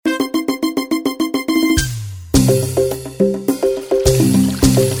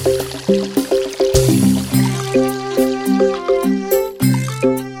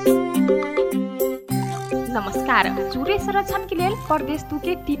प्रदेश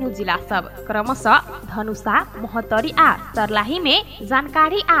के तीनों जिला सब क्रमशः धनुषा, महोत्तरी आ सर्लाही में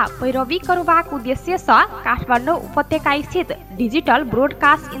जानकारी आ पैरवी करबाक उद्देश्य से काठमाडौँ उपत्यका स्थित digital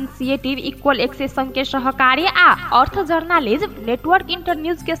broadcast initiative equal access संघ के सहकार्य आ अर्थ जर्नालिज्म नेटवर्क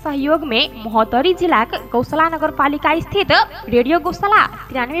इंटरन्यूज के सहयोग में महोत्तरी जिला गौशाला नगरपालिका स्थित रेडियो गौशाला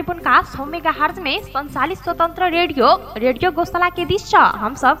 93.1 मेगाहर्ट्ज में संचालित स्वतंत्र रेडियो गौशाला के बीच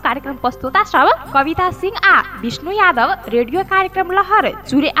हम सब कार्यक्रम प्रस्तुता सब कविता सिंह आ विष्णु यादव रेडियो कार्यक्रम लहर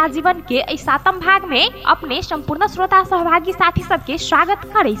चूरे आजीवन के 7म भाग में अपने संपूर्ण श्रोता सहभागी साथी सबके स्वागत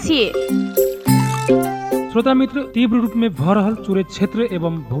करे छी। श्रोता मित्र, तीव्र रूप में भ रहल चूरे क्षेत्र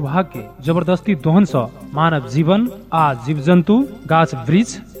एवं भूभाग के जबरदस्ती दोहन से मानव जीवन आ जीव जंतु, गाछ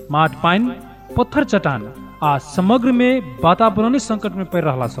वृक्ष, माट पाइन, पत्थर चट्टान आ समग्र में वातावरणीय संकट में पड़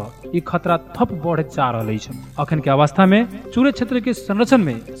रहा सा ई खतरा थप बढ़े जा रहा है। अखन के अवस्था में चूरे क्षेत्र के संरक्षण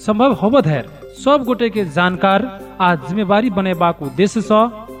में संभव होबो धैर सब गोटे के जानकार आ जिम्मेवारी बनेबाक उद्देश्य से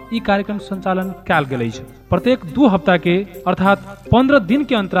ई कार्यक्रम संचालन कैल गेल अछि। प्रत्येक 2 हफ्ता के अर्थात 15 दिन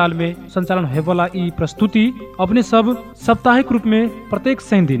के अंतराल में संचालन होय वाला ई प्रस्तुति अपने सब साप्ताहिक रूप में प्रत्येक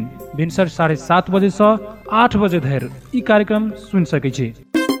शनि दिन भिनसर 7:30 बजे से 8 बजे धरि ई कार्यक्रम सुन सकै छी।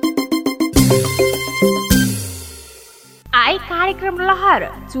 आई कार्यक्रम लहर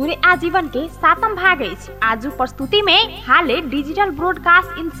चूरे आजीवन के 7म भाग अछि। आज प्रस्तुति में हाले digital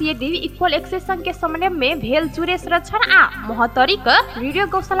broadcast initiative equal access संघ के समन्वय में भेल चूरे संरक्षण आ महोत्तरी के रेडियो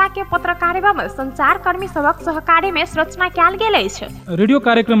गौशाला के पत्रकार एवं संचार कर्मी सबक सहकार्य में संरचना कैल गेल अछि। रेडियो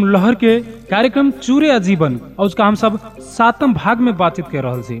कार्यक्रम लहर के कार्यक्रम चूरे आजीवन और उसका हम सब 7म भाग में बातचीत कर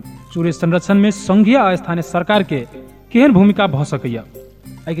रहल छी। चूरे संरक्षण में संघीय आ स्थानीय सरकार के केहन भूमिका भ सकैया,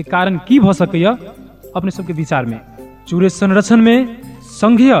 एहि के कारण की भ सकैया, अपने सबके विचार में चूरे संरक्षण में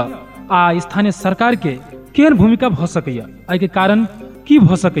संघीय आ स्थानीय सरकार के केहन भूमिका भ सकैया, एहि के कारण की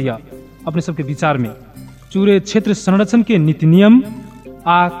भ सकैया, अपने सबके विचार में चूरे क्षेत्र संरक्षण के नीति नियम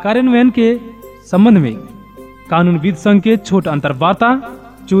आ कार्यान्वयन के संबंध में कानूनविद संघ के छोट अंतर्वार्ता,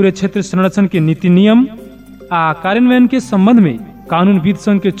 चूरे क्षेत्र संरक्षण के नीति नियम आ कार्यान्वयन के संबंध में कानूनविद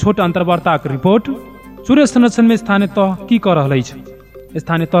संघ के छोट अंतर्वार्ता रिपोर्ट, चूरे संरक्षण में स्थानीय तह की कर रहल अछि,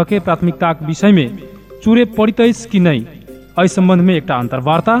 स्थानीय तह के प्राथमिकता विषय में चूरे पड़ित कि नहीं, एहि संबंध में एकटा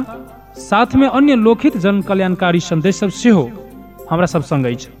अंतर्वार्ता, साथ में अन्य लोकहित जन कल्याणकारी संदेश सब सेहो हमरा सब संग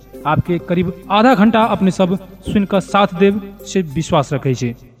अछि। आपके करीब आधा घंटा अपने सब सुन कर साथ देव से विश्वास रखे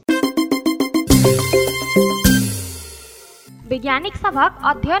छी। वैज्ञानिक सबक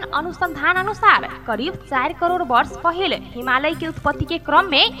अध्ययन अनुसंधान अनुसार करीब 4 करोड़ वर्ष पहले हिमालय के उत्पत्ति के क्रम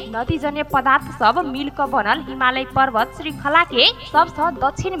में नदीजन्य पदार्थ सब मिलकर बनल हिमालय पर्वत श्रृंखला के सबसे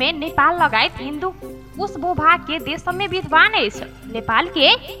दक्षिण में नेपाल लगायत हिंदू उस भूभाग के देश में विद्यमान अछि। नेपाल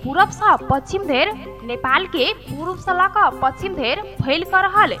के पूर्व से पश्चिम धरि पश्चिम धरि फैल कर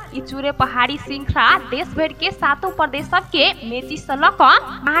रहल ई चूरे पहाड़ी श्रृंखला देश भर के 7 प्रदेश सब के मेची से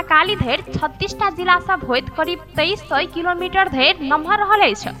महाकाली धरि 36टा जिला सब होइत करीब 2300 किलोमीटर धरि नम्हर रहल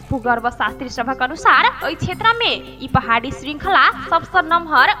अछि। भूगर्भ शास्त्री सबक अनुसार एहि क्षेत्र में ई पहाड़ी श्रृंखला सबसे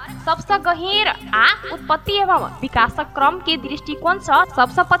नम्हर, सबसे गहीर आ उत्पत्ति एवं विकासक क्रम के दृष्टिकोण से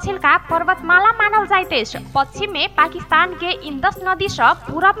सबसे पछिलका पर्वतमाला मानल जाइत अछि। पश्चिम में पाकिस्तान के इंदस नदी से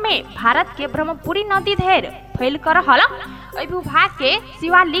पूरब में भारत के ब्रह्मपुरी नदी धरि फैल कर रहल एहि भूभाग के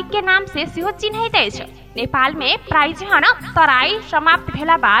शिवालिक के नाम से सेहो चिन्हित अछि। नेपाल में प्रायजन तराई समाप्त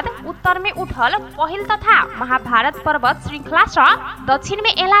भेला बाद उत्तर में उठल पहिल तथा महाभारत पर्वत श्रृंखला से दक्षिण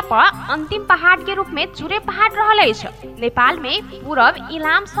में एला पर अंतिम पहाड़ के रूप में चूरे पहाड़ रहल अछि। नेपाल में पूरब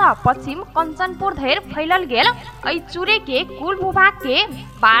इलाम से पश्चिम कंचनपुर धरि फैलल गेल एहि चूरे के कुल भूभाग के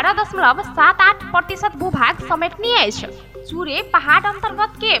 12.78% भूभाग समेटनीय अछि। चूरे पहाड़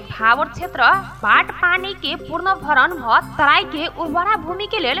अंतर्गत के भावर क्षेत्र बाट पानी के पूर्ण भरण भ तराई के उर्वरा भूमि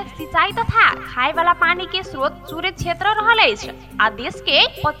के लेल सिंचाई तथा खाए वाला पानी के स्रोत चूरे क्षेत्र रहल अछि। आ देश के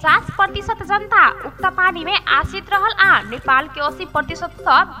 50% जनता उक्त पानी में आश्रित रहल आ नेपाल के 80%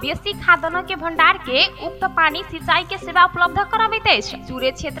 से बेसी खाद्यान्न के भंडार के उक्त पानी सिंचाई के सेवा उपलब्ध कराबैत अछि।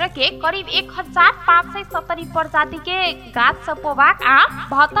 चूरे क्षेत्र के करीब 1570 प्रजाति के गाछ सपोवाक आ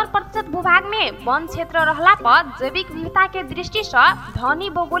 72% भूभाग में वन क्षेत्र रहला पर जैविक विविधता के दृष्टि से धनी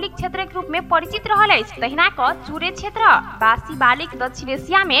भौगोलिक क्षेत्र के रूप में परिचित रहल अछि। तहिना क चूरे क्षेत्र वासी बालिक दक्षिण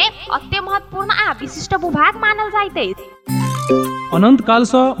एशिया में अति महत्वपूर्ण आ विशिष्ट भूभाग मानल जाइत अछि। अनंत काल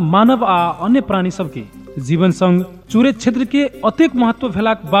से मानव आ अन्य प्राणी सब के जीवन संग चूरे क्षेत्र के अत्यधिक महत्व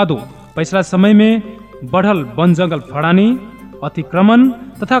भेलाक बादो पिछला समय में बढ़ल वन जंगल फड़ानी, अतिक्रमण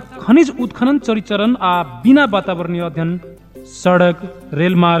तथा खनिज उत्खनन चरिचरण आ बिना वातावरणीय अध्ययन, सड़क,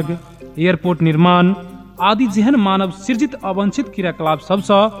 रेल मार्ग, एयरपोर्ट निर्माण आदि जेहन मानव सृजित अवांछित क्रियाकलाप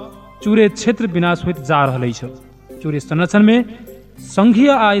सबसे चूरे क्षेत्र विनाश होइत जा रहल अछि। चूरे संरक्षण में संघीय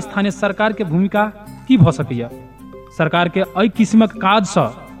आ स्थानीय सरकार के भूमिका की भ सकैया, सरकार के एहि किस्मक काज सँ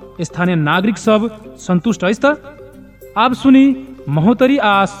स्थानीय नागरिक सब संतुष्ट अछि त आब सुनी महोत्तरी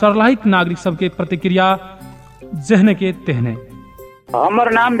आ सरलाहिक नागरिक सबके प्रतिक्रिया जहने के तेहने।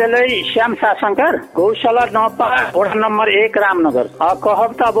 हमर नाम भेलै श्याम शंकर, गौशाला नौपा वोर्ड नंबर 1 रामनगर।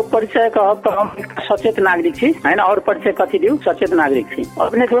 कहब त अब परिचय कहब त हम सचेत नागरिक छी हैन, और परिचय कथी दिउ, सचेत नागरिक छी।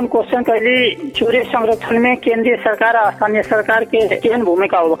 अपने जो क्वेश्चन कहली चूरे संरक्षण में केंद्रीय सरकार और स्थानीय सरकार के केहन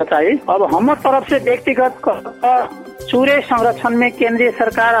भूमिका होगा चाहिए। अब हमर तरफ से व्यक्तिगत चूरे संरक्षण में केंद्रीय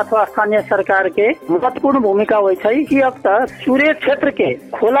सरकार अथवा स्थानीय सरकार के महत्वपूर्ण भूमिका होइ छै कि अब तक चूरे क्षेत्र के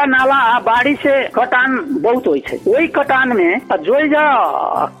खोला नाला आ बाढ़ी से कटान बहुत होइ छै। वही कटान में जो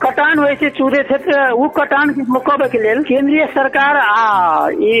कटान होइ छै चूरे क्षेत्र, उ कटान के रोकबे के लेल केंद्रीय सरकार आ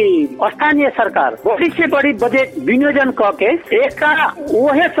स्थानीय सरकार बड़ी से बड़ी बजट विनियोजन क के एकटा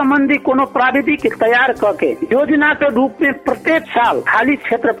ओहे संबंधी कोनो प्राविधिक तैयार क के योजना के रूप में प्रत्येक साल खाली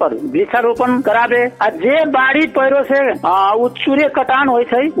क्षेत्र पर वृक्षारोपण करावे। आ जे बाढ़ी पैरो से चूरे कटान होइ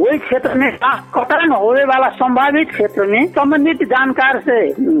छै वही क्षेत्र में कटान होने वाला संभावित क्षेत्र में संबंधित जानकार से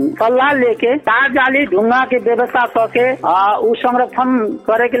सलाह लेके तार जाली ढुंगा के व्यवस्था करके उ संरक्षण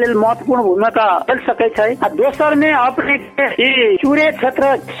करे के लिए महत्वपूर्ण भूमिका खेल सके छै। दोसर में अपने चूरे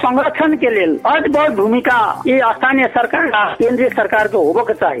क्षेत्र संरक्षण के लिए बहुत भूमिका ये स्थानीय सरकार केंद्रीय सरकार के होबे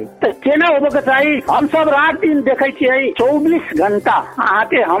के चाहिए। तो केना होबे के चाहिए, हम सब रात दिन देखे छियै 24 घंटा अहाँ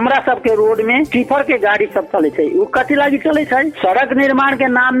के हमरा सब के रोड में टिफर के गाड़ी सब चले छै। उ कथी लागी चले छै, सड़क निर्माण के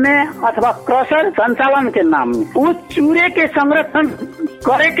नाम में अथवा क्रशर संचालन के नाम में। उ चूरे के संरक्षण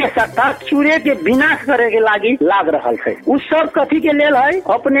करे के साथ चूरे के विनाश करे के लागी लाग रहल छै। उ सब कथी के लेल है,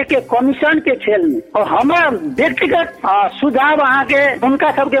 अपने के कमीशन के खेल में। और हमारा व्यक्तिगत सुझाव अहाँ के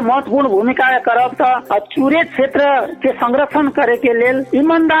उनका सबके महत्वपूर्ण भूमिका करब त चूरे क्षेत्र के संरक्षण करे के लेल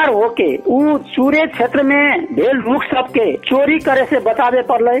ईमानदार होके उ चूरे क्षेत्र में भेल रुख सबके चोरी करे से बचावे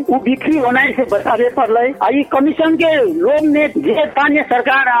पड़ले, उ बिक्री होने से बचावे पड़ले। ई कमीशन के लोग ने जे स्थानीय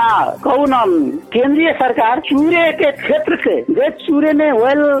सरकार कहू न केंद्रीय सरकार चूरे के क्षेत्र से जे चूरे में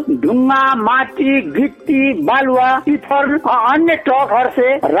वेल ढुंगा माटी गिट्टी बालुआ पत्थर अन्य ट्रक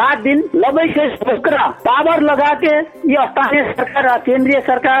से रात दिन लबे से ओकरा पावर लगा के ये स्थानीय सरकार केंद्रीय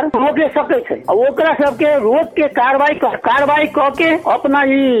सरकार रोके सके छै। ओकरा सबके रोक के कार्रवाई क के अपना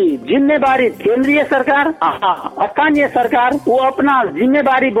ई जिम्मेवारी केंद्रीय सरकार स्थानीय सरकार वो अपना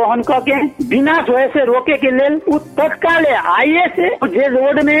जिम्मेवारी वहन क के विनाश होए से रोके के लेल तत्काल आइए से जे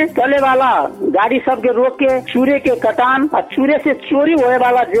रोड में चले वाला गाड़ी सब के रोक के चूरे के कटान और चूरे से चोरी होए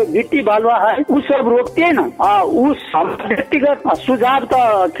वाला जो गिट्टी बालुआ है उ सब रोकते है न। उस व्यक्तिगत सुझाव तो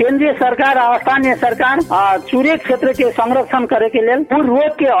केंद्रीय सरकार और स्थानीय सरकार चूरे क्षेत्र के संरक्षण करे के लेल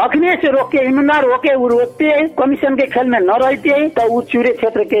रोक के अखने से रोक के ईमानदार होके रोकते है, कमीशन के खेल में न रहते है तो उ चूरे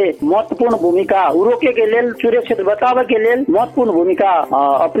क्षेत्र के महत्वपूर्ण भूमिका रोके के लेल चूरे क्षेत्र बचावे के लेल महत्वपूर्ण भूमिका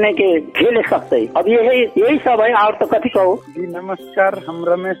अपने के खेल सकते। अब यही सब है और तो कथी कहो जी। नमस्कार, हम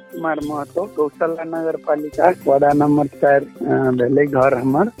रमेश कुमार महतो, गौशाला नगर पालिका वार्ड नंबर 4 भेले घर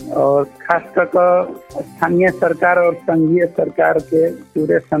हमर। और खास कर स्थानीय सरकार और संघीय सरकार के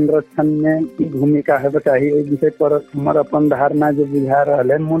चूरे संरक्षण में की भूमिका है चाहिए विषय पर हमार अपन धारणा जो बुझा रहा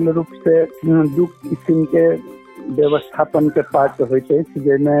है। मूल रूप से दू किस्म के व्यवस्थापन के पार्ट होय छै,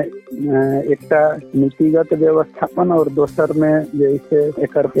 जेमे एकटा नीतिगत व्यवस्थापन और दोसर में जैसे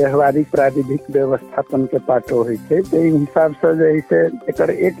एकर व्यवहारिक प्राविधिक व्यवस्थापन के पार्ट होय छै। तो हिसाब से जैसे एकर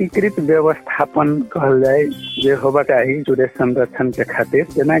एकीकृत व्यवस्थापन कहल जाए जे होबा चाहिए चूरे संरक्षण के खातिर।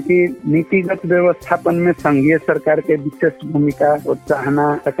 जेना कि नीतिगत व्यवस्थापन में संघीय सरकार के विशेष भूमिका और चाहना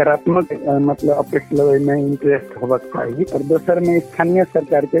सकारात्मक मतलब अपेक्ष लेवे में इंटरेस्ट होबा चाहिए। और दोसर में स्थानीय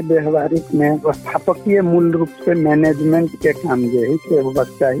सरकार के व्यवहारिक में व्यवस्थापकीय मूल रूप से मैनेजमेंट के काम जो है से होबा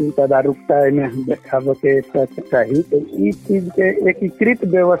चाहिए, तदारुकता में देखावे के चाहिए। तो इस चीज के एकीकृत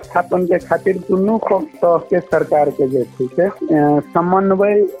व्यवस्थापन के खातिर दुनू पक्ष के सरकार के जे छै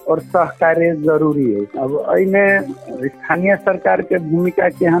समन्वय और सहकार्य जरूरी है। अब एमे स्थानीय सरकार के भूमिका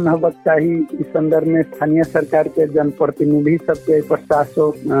केहन होबा चाहिए, इस संदर्भ में स्थानीय सरकार के जनप्रतिनिधि सबके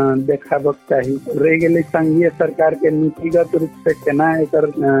प्रशासो देखावे चाहिए। रह गेलै संघीय सरकार के नीतिगत रूप से केना एकर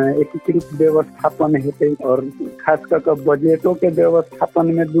एकीकृत व्यवस्थापन हेतै और खास कर बजटों के व्यवस्थापन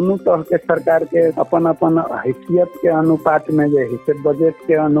में दोनों तरह के सरकार के अपन अपन हैसियत के अनुपात में जो है बजट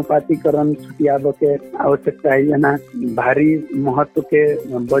के अनुपातीकरण छुटियाबे के आवश्यकता है। ना भारी महत्व के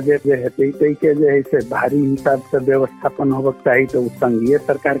बजट जो है के जो है से भारी हिसाब से व्यवस्थापन होबक चाहिए तो संघीय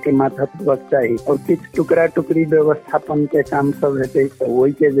सरकार के माथत होबक चाहिए। और कुछ टुकड़ा टुकड़ी व्यवस्थापन के काम सब है तो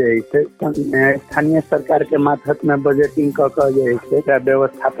वही के जो है स्थानीय सरकार के माथत में बजटिंग क जो है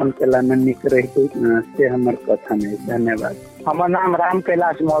व्यवस्थापन के ला निक रहते से हमर कथन है। धन्यवाद। हमर नाम राम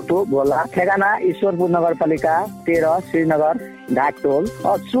कैलाश महतो भोला, ठेगाना ईश्वरपुर नगरपालिका 13 श्रीनगर घाटटोल।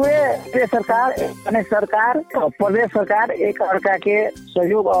 और चूहे सरकार सरकार प्रदेश सरकार एक अर्का के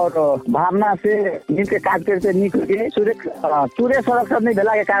सहयोग और भावना से मिलकर काज करते निकले चूहे संरक्षण नहीं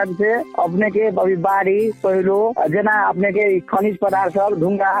भेला के कारण से अपने के अभी बाढ़ी पहिरो जना अपने के खनिज पदार्थ सब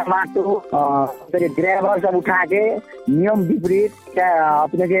ढुंगा माटो ड्राइवर सब उठा के नियम विपरीत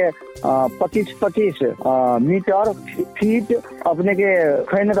अपने के 25 मीटर फीट अपने के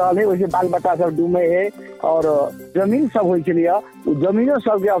खैन रहे वैसे बाल बच्चा सब डूबे है और जमीन सब हो जमीनों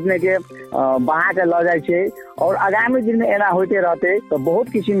सब के अपने के बहा के ल जाए और आगामी दिन में एना होते रहते तो बहुत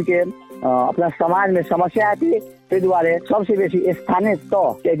किस्म के अपना समाज में समस्या आती। ते द्वारे सबसे बेसी स्थानीय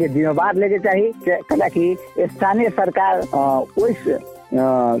एक दिन बाद लेके चाहिए कि स्थानीय सरकार उस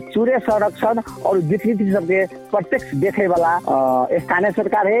चूहे संरक्षण और विकृति सबके प्रत्यक्ष देखे वाला स्थानीय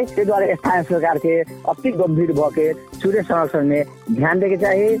सरकार है। ते द्वारा स्थानीय सरकार के अति गंभीर भ के चूहे संरक्षण में ध्यान देके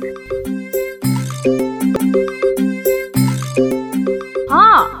चाहिए।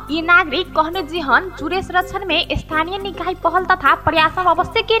 हाँ, ये नागरिक कहने जीहन चूहे संरक्षण में स्थानीय निकाय पहल तथा प्रयास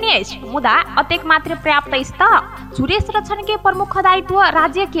अवश्य केने अछि, मुदा अतेक मात्र पर्याप्त अछि त चूहे संरक्षण के प्रमुख दायित्व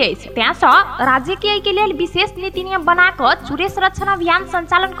राज्य के अछि। त्यस राज्य के लेल विशेष नीति नियम बनाकर चूहे संरक्षण अभियान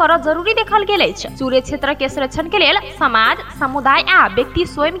संचालन कर जरूरी देखल गेल अछि। चूहे क्षेत्र के संरक्षण के लेल समाज, समुदाय आ व्यक्ति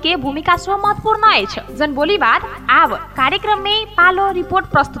स्वयं के भूमिका सेहो महत्वपूर्ण अछि। जन बोली बाद आब कार्यक्रम में पालो रिपोर्ट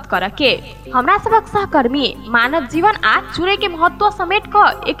प्रस्तुत कर के हमरा सबक सहकर्मी मानव जीवन आ चूहे के महत्व समेत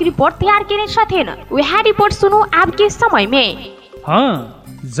एक रिपोर्ट तैयार केने छथिन। वह रिपोर्ट सुनू आपके समय में। हाँ,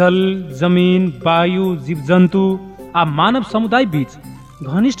 जल, जमीन, वायु, जीव जंतु आ मानव समुदाय बीच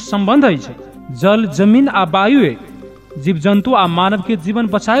घनिष्ठ संबंध अछि। जल, जमीन आ वायु जीव जंतु आ मानव के जीवन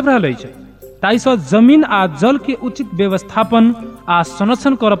बचाबि रहल अछि। ताइसँ जमीन आ जल के उचित व्यवस्थापन आ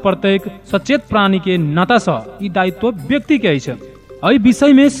संरक्षण कर प्रत्येक सचेत प्राणी के नातासँ ई दायित्व व्यक्ति के अछि। एहि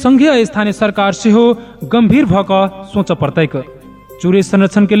विषय में संघीय स्थानीय सरकार सेहो गंभीर भ क सोच पड़तैक। चूहे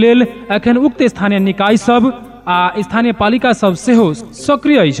संरक्षण के लेल एखन उक्त स्थानीय निकाय सब आ स्थानीय पालिका सब सेहो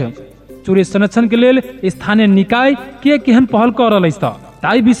सक्रिय अछि। चूहे संरक्षण के लेल स्थानीय निकाय के केहन पहल कर रहल अछि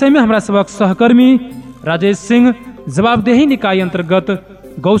ताहि विषय में हमरा सबक सहकर्मी राजेश सिंह जवाबदेही निकाय अंतर्गत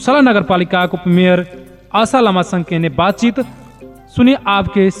गौशाला नगर पालिका उप मेयर आशा लामा संग के बातचीत सुने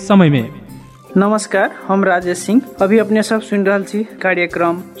आपके समय में। नमस्कार, हम राजेश सिंह। अभी अपने सब सुन रहल छी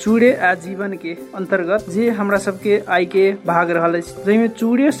कार्यक्रम चूहे आजीवन के अंतर्गत जे हमरा सबके आय के भाग रहल अछि, जेमे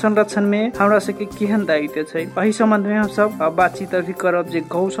चूहे संरक्षण में हमरा सबके केहन दायित्व छै। एहि संबंध में हम सब बातचीत अभी करब जे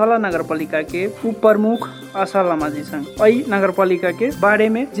गौशाला नगर पालिका के उप प्रमुख आशा लामा जी संग एहि नगर पालिका के बारे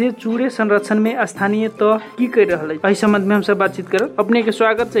में जे चूहे संरक्षण में स्थानीय तो की कर रहल अछि, एहि संबंध में हम सब बातचीत करब। अपने के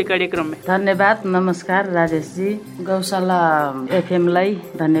स्वागत छै कार्यक्रम में। धन्यवाद, नमस्कार राजेश जी। गौशाला एफएम लाई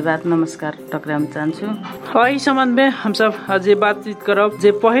धन्यवाद, नमस्कार टकराम चाहन्छु। एहि संबंध में हम सब जे बातचीत करब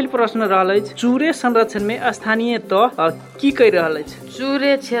जे पहिल प्रश्न रहल अछि, चूहे संरक्षण में स्थानीय तो की कर रहल अछि।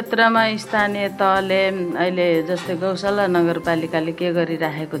 चूहे क्षेत्रमा स्थानीय तहले अहिले जस्तै गौशाला नगरपालिकाले के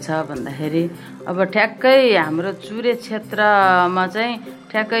गरिराखेको छ भन्दाखेरि अब ठ्याक्कै हाम्रो चूहे क्षेत्रमा चाहिँ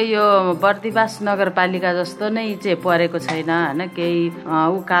ठ्याक्कै यो बर्दिवास नगरपालिका जस्तो नै चाहिँ परेको छैन हैन। केही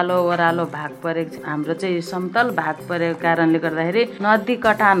उकालो ओह्रालो भाग परेको छ। हाम्रो चाहिँ समतल भाग परेको कारणले गर्दाखेरि नदी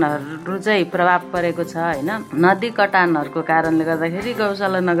कटानहरू चाहिँ प्रभाव परेको छ हैन। नदी कटानहरूको कारणले गर्दाखेरि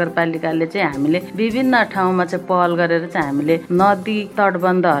गौशाला नगरपालिकाले चाहिँ हामीले विभिन्न ठाउँमा चाहिँ पहल गरेर चाहिँ हामीले नदी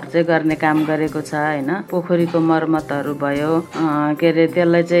तटबन्धहरू चाहिँ गर्ने काम गरेको छ हैन। पोखरीको मर्मतहरू भयो, के अरे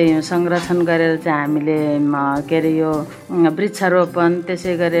त्यसलाई चाहिँ संरक्षण गरेर चाहिँ हामीले के अरे यो वृक्षारोपण,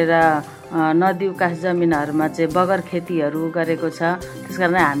 त्यसै गरेर नदी उकास जमिनहरूमा चाहिँ बगर खेतीहरू गरेको छ।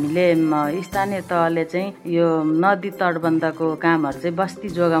 त्यसकारण हामीले स्थानीय तहले चाहिँ यो नदी तटबन्धको कामहरू चाहिँ बस्ती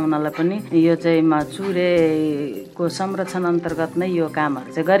जोगाउनलाई पनि यो चाहिँ चूहेको संरक्षण अन्तर्गत नै यो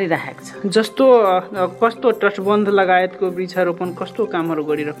कामहरू चाहिँ गरिराखेको छ। जस्तो कस्तो तटबन्ध लगायतको वृक्षारोपण कस्तो कामहरू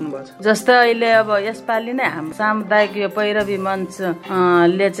गरिराख्नु भएको छ? जस्तो अहिले अब यसपालि नै हाम्रो सामुदायिक यो पैरवी मञ्च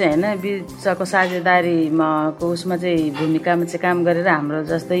ले चाहिँ हैन बीचको साझेदारीको उसमा चाहिँ भूमिकामा चाहिँ काम गरेर हाम्रो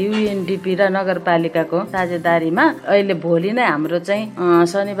जस्तै UNDP र नगरपालिकाको साझेदारीमा अहिले भोलि नै हाम्रो चाहिँ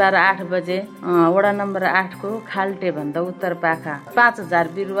शनिबार 8 बजे वडा नम्बर 8 को खाल्टे भन्दा उत्तर पाखा 5000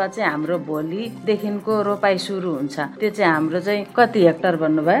 बिरुवा चाहिँ हाम्रो भोलिदेखिको रोपाई सुरु हुन्छ। त्यो चाहिँ हाम्रो चाहिँ कति हेक्टर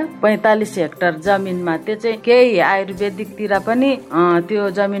भन्नुभयो? 45 हेक्टर जमिनमा। त्यो चाहिँ केही आयुर्वेदिकतिर पनि त्यो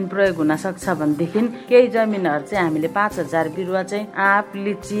जमिन प्रयोग हुन सक्छ भनेदेखि केही जमिनहरू चाहिँ हामीले 5000 बिरुवा चाहिँ आँप,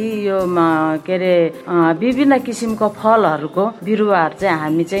 लिची, यो के अरे विभिन्न किसिमको फलहरूको बिरुवाहरू चाहिँ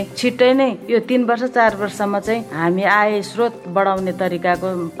हामी चाहिँ छिट्टै छिट्टै नै यो 3 वर्ष 4 वर्षमा चाहिँ हामी आय स्रोत बढाउने तरिकाको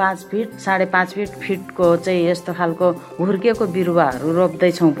 5 फिट 5.5 फिटको चाहिँ यस्तो खालको हुर्केको बिरुवाहरू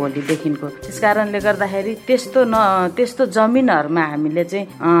रोप्दैछौँ भोलिदेखिको। त्यस कारणले गर्दाखेरि त्यस्तो जमिनहरूमा हामीले चाहिँ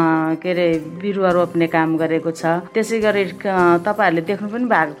के अरे बिरुवा रोप्ने काम गरेको छ। त्यसै गरी तपाईँहरूले देख्नु पनि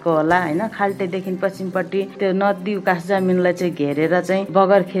भएको होला होइन, खाल्टेदेखि पश्चिमपट्टि त्यो नदी उकास जमिनलाई चाहिँ घेरेर चाहिँ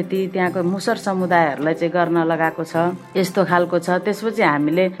बगर खेती त्यहाँको मुसर समुदायहरूलाई चाहिँ गर्न लगाएको छ, यस्तो खालको छ। त्यसपछि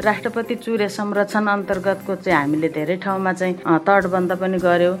हामीले राष्ट्रपति चुरे संरक्षण अन्तर्गतको चाहिँ हामीले धेरै ठाउँमा चाहिँ तटबन्ध पनि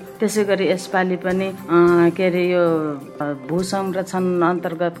गर्यो। त्यसै गरी यसपालि पनि के अरे यो भू संरक्षण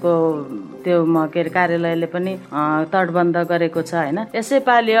अन्तर्गतको त्यो के अरे कार्यालयले पनि तटबन्ध गरेको छ होइन।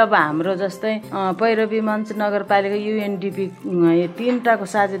 यसैपालि अब हाम्रो जस्तै पैरवी मञ्च नगरपालिका UNDP 3टाको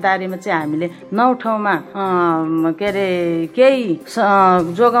साझेदारीमा चाहिँ हामीले 9 ठाउँमा के अरे केही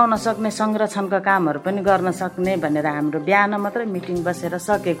जोगाउन सक्ने संरक्षणका कामहरू पनि गर्न सक्ने भनेर हाम्रो बिहान मात्रै मिटिङ बसेर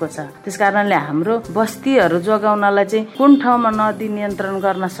सकेको छ। त्यस कारणले हाम्रो बस्तीहरू जोगाउनलाई चाहिँ कुन ठाउँमा नदी नियन्त्रण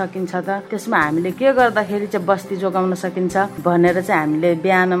गर्न सकिन्छ त, त्यसमा हामीले के गर्दाखेरि चाहिँ बस्ती जोगाउन सकिन्छ भनेर चाहिँ हामीले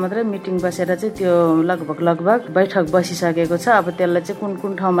बिहान मात्रै मिटिङ बसेर चाहिँ त्यो लगभग बैठक बसिसकेको छ। अब त्यसलाई चाहिँ कुन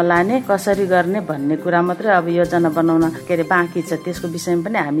कुन ठाउँमा लाने कसरी गर्ने भन्ने कुरा मात्रै अब योजना बनाउन के अरे बाँकी छ। त्यसको विषयमा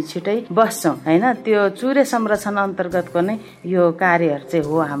पनि हामी छिटै बस्छौँ होइन। त्यो चुरे संरक्षण अन्तर्गतको नै यो कार्यहरू चाहिँ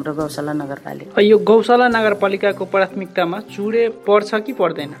हो हाम्रो गौशाला नगरपालिका। यो गौशाला नगरपालिकाको प्राथमिकतामा चुरे पर्छ कि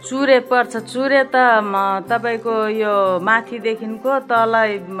पर्दैन? चुरे पर्छ। चुरे त तपाईँको यो माथिदेखिको तल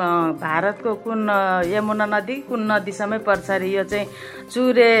भारतको कुन यमुना नदी कुन नदीसम्मै पर्छ अरे। यो चाहिँ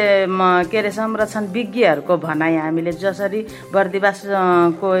चुरे के अरे संरक्षण विज्ञहरूको भनाइ हामीले जसरी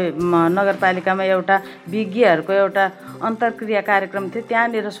बर्दिवासको नगरपालिकामा एउटा विज्ञहरूको एउटा अन्तर्क्रिया कार्यक्रम थियो,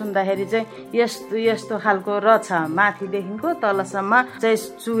 त्यहाँनिर सुन्दाखेरि चाहिँ यस्तो खालको रहेछ, माथिदेखिको तलसम्म चाहिँ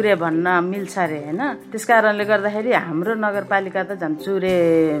चुरे भन्न मिल्छ अरे होइन। त्यस कारणले गर्दाखेरि हाम्रो नगरपालिका त झन् चुरे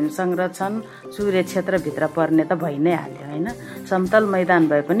संरक्षण चुरे क्षेत्रभित्र पर्ने त भइ नै हाल्यो होइन। समतल मैदान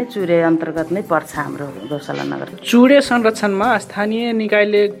भए पनि चुरे अन्तर्गत नै पर्छ हाम्रो गौशाला नगर। चुरे संरक्षणमा स्थानीय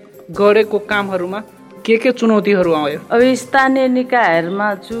निकायले गरेको कामहरूमा के चुनौतीहरू आयो? अब स्थानीय निकायहरूमा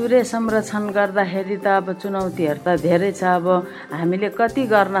चुरे संरक्षण गर्दाखेरि त अब चुनौतीहरू त धेरै छ। अब हामीले कति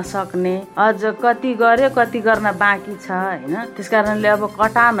गर्न सक्ने, अझ कति गर्यो कति गर्न बाँकी छ होइन। त्यस कारणले अब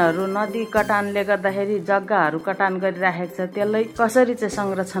कटानहरू नदी कटानले गर्दाखेरि जग्गाहरू कटान गरिराखेको छ, त्यसलाई कसरी चाहिँ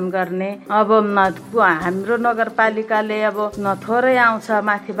संरक्षण गर्ने। अब हाम्रो नगरपालिकाले अब थोरै आउँछ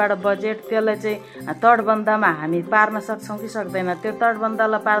माथिबाट बजेट, त्यसलाई चाहिँ तटबन्धमा हामी पार्न सक्छौँ कि सक्दैन। त्यो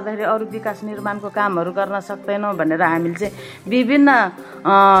तटबन्धलाई पार्दाखेरि अरू विकास निर्माणको कामहरू गर्न सक्दैनौँ भनेर हामीले चाहिँ विभिन्न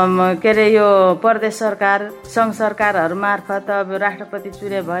के अरे यो प्रदेश सरकार सङ्घ सरकारहरू मार्फत अब राष्ट्रपति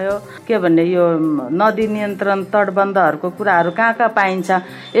चुरे भयो के भन्ने यो नदी नियन्त्रण तटबन्धहरूको कुराहरू कहाँ पाइन्छ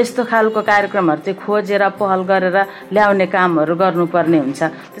यस्तो खालको कार्यक्रमहरू चाहिँ खोजेर पहल गरेर ल्याउने कामहरू गर्नुपर्ने हुन्छ।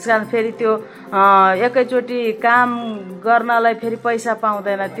 त्यसकारण फेरि त्यो एकैचोटि काम गर्नलाई फेरि पैसा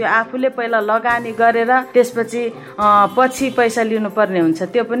पाउँदैन, त्यो आफूले पहिला लगानी गरेर त्यसपछि पछि पैसा लिनुपर्ने हुन्छ।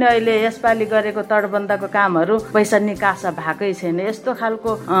 त्यो पनि अहिले यसपालि गरेको तटबन्धको कामहरू पैसा निकास भएकै छैन। यस्तो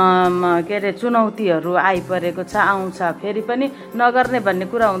खालको के अरे चुनौतीहरू आइपरेको छ, आउँछ। फेरि पनि नगर्ने भन्ने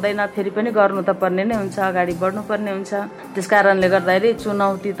कुरा हुँदैन, फेरि पनि गर्नु त पर्ने नै हुन्छ, अगाडि बढ्नु पर्ने हुन्छ। त्यस कारणले गर्दाखेरि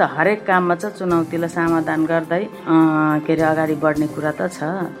चुनौती त हरेक काममा छ, चुनौतीलाई समाधान गर्दै के अरे अगाडि बढ्ने कुरा त छ।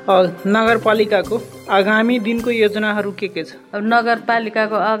 नगरपालिकाको आगामी दिनको योजनाहरू के छ? अब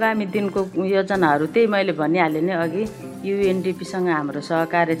नगरपालिकाको आगामी दिनको योजनाहरू त्यही मैले भनिहालेँ नै अघि, UNDP सँग हाम्रो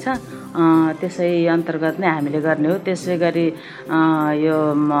सहकार्य छ, त्यसै अन्तर्गत नै हामीले गर्ने हो। त्यसै गरी यो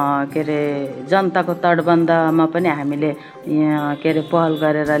के अरे जनताको तटबन्धमा पनि हामीले के अरे पहल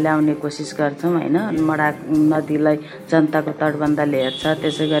गरेर ल्याउने कोसिस गर्छौँ होइन। मडाक नदीलाई जनताको तटबन्धले हेर्छ।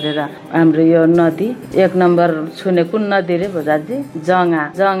 त्यसै गरेर हाम्रो यो नदी 1 नम्बर छुने कुन नदी रे भोजाजी?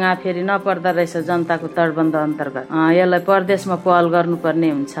 जङ्गा फेरि नपर्दो रहेछ जनताको तटबन्ध अन्तर्गत। यसलाई प्रदेशमा पहल गर्नुपर्ने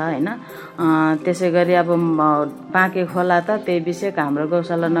हुन्छ होइन। त्यसै गरी अब बाँके खोला त त्यही विषयको हाम्रो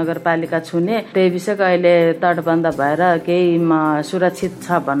गौशाला नगरपालिका छुने त्यही विषयको अहिले तटबन्ध भएर केही सुरक्षित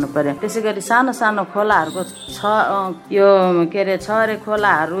छ भन्नु पर्यो। त्यसै गरी सानो सानो खोलाहरूको यो के अरे छरे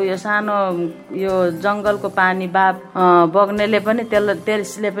खोलाहरू, यो सानो यो जङ्गलको पानी बग्नेले पनि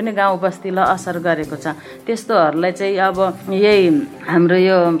त्यसले पनि गाउँ बस्तीलाई असर गरेको छ। त्यस्तोहरूलाई चाहिँ अब यही हाम्रो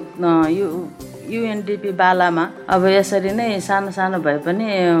यो UNDP बालामा अब यसरी नै सानो सानो भए पनि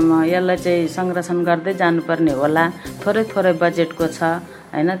यसलाई चाहिँ संरक्षण गर्दै जानुपर्ने होला। थोरै थोरै बजेटको छ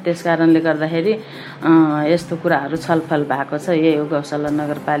हैन, त्यस कारणले गर्दाखेरि यस्तो कुराहरू छलफल भएको छ। यही हो गौशाला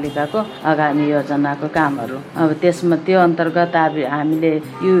नगरपालिकाको आगामी योजनाको कामहरू। अब त्यसमा त्यो अन्तर्गत अब हामीले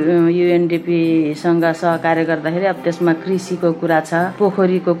UNDP सँग सहकार्य गर्दाखेरि अब त्यसमा कृषिको कुरा छ,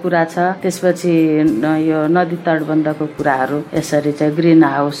 पोखरीको कुरा छ, त्यसपछि यो नदी तटबन्धको कुराहरू, यसरी चाहिँ ग्रिन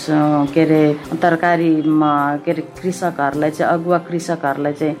हाउस के अरे तरकारी के अरे कृषकहरूलाई चाहिँ अगुवा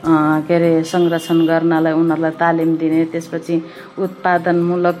कृषकहरूलाई चाहिँ के अरे संरक्षण गर्नलाई उनीहरूलाई तालिम दिने, त्यसपछि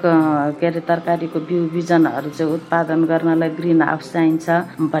उत्पादनमूलक के अरे तरकारीको बिउ बिजनहरू चाहिँ उत्पादन गर्नलाई ग्रिन हाउस चाहिन्छ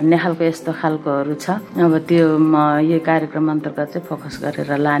भन्ने खालको यस्तो खालकोहरू छ। अब त्यो यो कार्यक्रम अन्तर्गत चाहिँ फोकस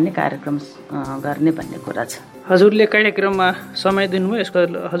गरेर लाने कार्यक्रम गर्ने भन्ने कुरा छ। हजुरले कार्यक्रममा समय दिनुभयो, यसको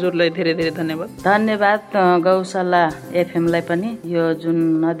हजुरलाई धेरै धेरै धन्यवाद। धन्यवाद गौशाला एफएमलाई पनि यो जुन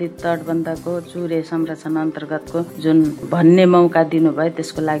नदी तटबन्धको चुरे संरक्षण अन्तर्गतको जुन भन्ने मौका दिनुभयो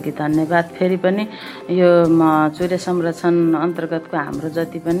त्यसको लागि धन्यवाद। फेरि पनि यो चुरे संरक्षण अन्तर्गतको हाम्रो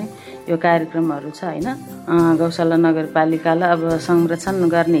जति पनि यो कार्यक्रमहरू छ हैन, गौशाला नगरपालिकालाई अब संरक्षण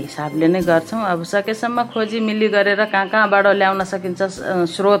गर्ने हिसाबले नै गर्छौँ। अब सकेसम्म खोजी मिली गरेर कहाँबाट ल्याउन सकिन्छ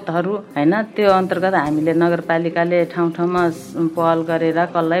स्रोतहरू हैन, त्यो अन्तर्गत हामीले नगरपालिकाले ठाउँ ठाउँमा पहल गरेर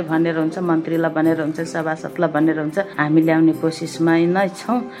कसलाई भनेर हुन्छ, मन्त्रीलाई भनेर हुन्छ, सभासदलाई भनेर हुन्छ, हामी ल्याउने कोसिसमा नै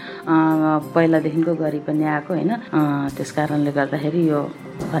छौँ। पहिलादेखिको गरी पनि आएको हैन, त्यस कारणले गर्दाखेरि यो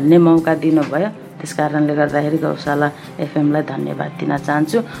भन्ने मौका दिनुभयो। त्यस कारणले गर्दाखेरि गौशाला एफएमलाई धन्यवाद दिन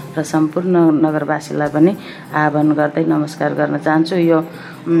चाहन्छु र सम्पूर्ण नगरवासीलाई पनि आह्वान गर्दै नमस्कार गर्न चाहन्छु। यो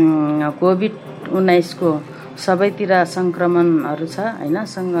कोभिड-19 को सबैतिर संक्रमणहरू छ हैन,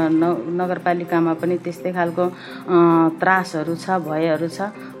 नगरपालिकामा पनि त्यस्तै खालको त्रासहरू छ, भयहरू छ।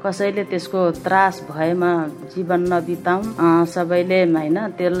 कसैले त्यसको त्रास भएमा जीवन नबिताउँ, सबैले हैन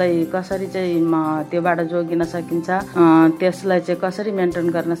त्यसलाई कसरी चाहिँ त्योबाट जोगिन सकिन्छ, त्यसलाई चाहिँ कसरी मेन्टेन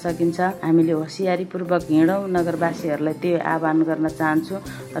गर्न सकिन्छ, हामीले होसियारीपूर्वक हिँडौँ, नगरवासीहरूलाई त्यो आह्वान गर्न चाहन्छु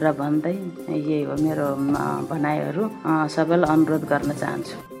र भन्दै यही हो मेरो भनाइहरू, सबैलाई अनुरोध गर्न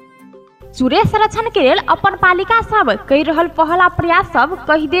चाहन्छु। चुरे संरक्षण के लेल अपन पालिका सब कई रहल पहला प्रयास सब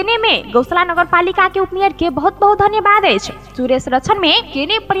कही देने में गौशाला नगर पालिका के उपमेयर के बहुत बहुत धन्यवाद है। चुरे संरक्षण में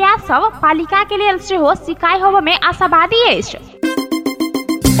केने प्रयास सब पालिका के लेल से हो सिकाई होब में आशावादी है।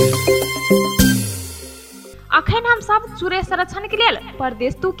 अखन हम सब चुरे संरक्षण के लेल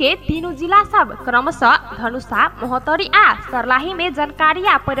प्रदेश के तीनों जिला सब क्रमशः धनुषा, महोत्तरी आ सर्लाही में जानकारी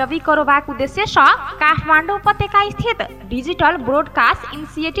आ पैरवी करबाक उद्देश्य से काठमांडू उपत्यका स्थित digital broadcast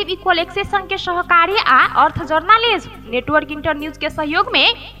initiative equal access संघ के सहकार्य आ अर्थ जर्नलिज्म नेटवर्क इंटर न्यूज के सहयोग में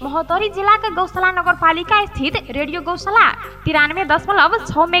महोत्तरी जिला के गौशाला नगर पालिका स्थित रेडियो गौशाला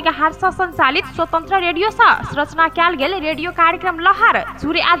 93.6 मेगाहर्ट्ज से संचालित स्वतंत्र रेडियो से संरचना कयल गेल रेडियो कार्यक्रम लहर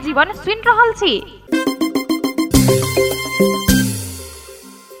चुरे आजीवन सुनि रहल छी।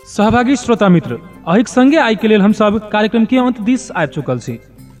 सहभागी श्रोता मित्र, अहिक संगे आई के लेल हम सब कार्यक्रम के अंत दिस आबि चुकल छी।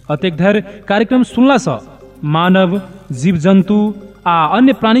 अतेक धरि कार्यक्रम सुनला सँ मानव, जीव जंतु आ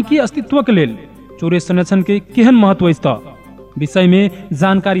अन्य प्राणी के अस्तित्व के लेल चुरे संरक्षण के केहन महत्व अछि विषय में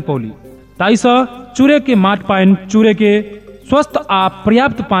जानकारी पौली। ताइस चुरे के माट पाइन, चुरे के स्वस्थ आ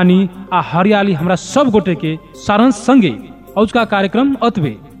पर्याप्त पानी आ हरियाली हमरा सब गोटे के सारांश संगे औजका कार्यक्रम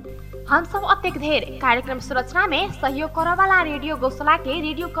अतबे। हम सब अत्यक ढेर कार्यक्रम संरचना में सहयोग करे वाला रेडियो गौशाला के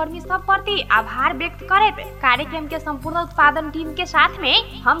रेडियो कर्मी सब प्रति आभार व्यक्त करत कार्यक्रम के संपूर्ण उत्पादन टीम के साथ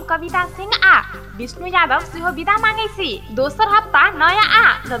में हम कविता सिंह आ विष्णु यादव से विदा मांगे छी। दोसर हफ्ता नया आ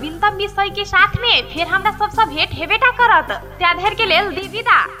नवीनतम विषय के साथ में फिर हमरा सब भेंट हेबेटा करत। त्या धैर के लेल दी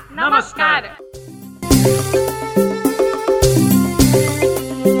विदा। नमस्कार।